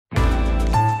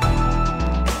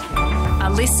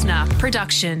listener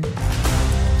production.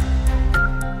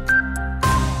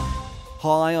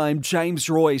 Hi, I'm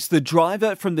James Royce. The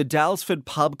driver from the Daylesford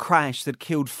pub crash that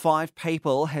killed 5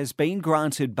 people has been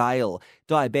granted bail.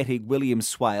 Diabetic William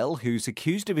Swale, who's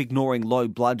accused of ignoring low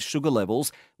blood sugar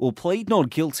levels, will plead not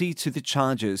guilty to the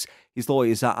charges. His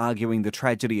lawyers are arguing the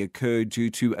tragedy occurred due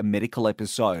to a medical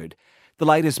episode. The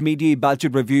latest mid-year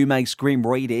budget review makes grim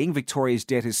reading. Victoria's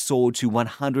debt has soared to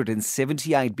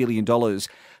 $178 billion.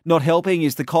 Not helping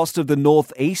is the cost of the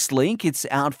North East Link. It's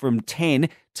out from 10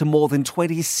 to more than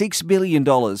 $26 billion.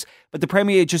 But the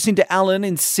Premier, Jacinta Allen,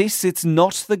 insists it's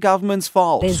not the government's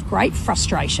fault. There's great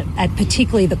frustration at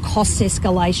particularly the cost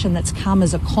escalation that's come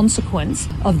as a consequence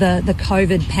of the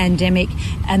COVID pandemic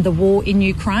and the war in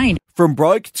Ukraine. From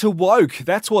broke to woke,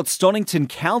 that's what Stonington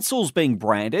Council's being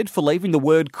branded for leaving the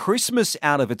word Christmas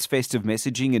out of its festive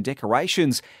messaging and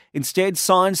decorations. Instead,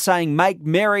 signs saying Make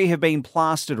Merry have been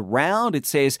plastered around. It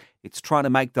says it's trying to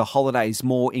make the holidays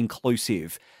more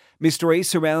inclusive. Mystery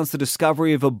surrounds the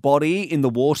discovery of a body in the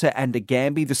water at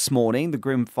Nagambie this morning. The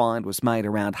grim find was made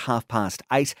around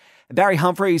 8:30. Barry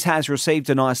Humphries has received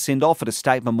a nice send-off at a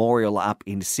state memorial up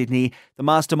in Sydney. The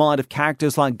mastermind of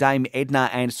characters like Dame Edna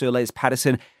and Sir Les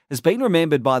Patterson has been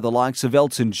remembered by the likes of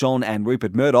Elton John and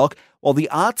Rupert Murdoch, while the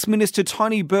Arts Minister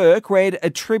Tony Burke read a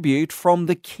tribute from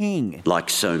the King. Like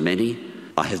so many,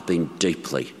 I have been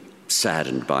deeply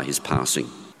saddened by his passing.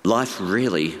 Life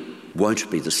really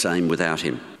won't be the same without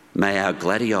him. May our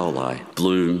gladioli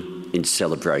bloom in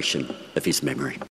celebration of his memory.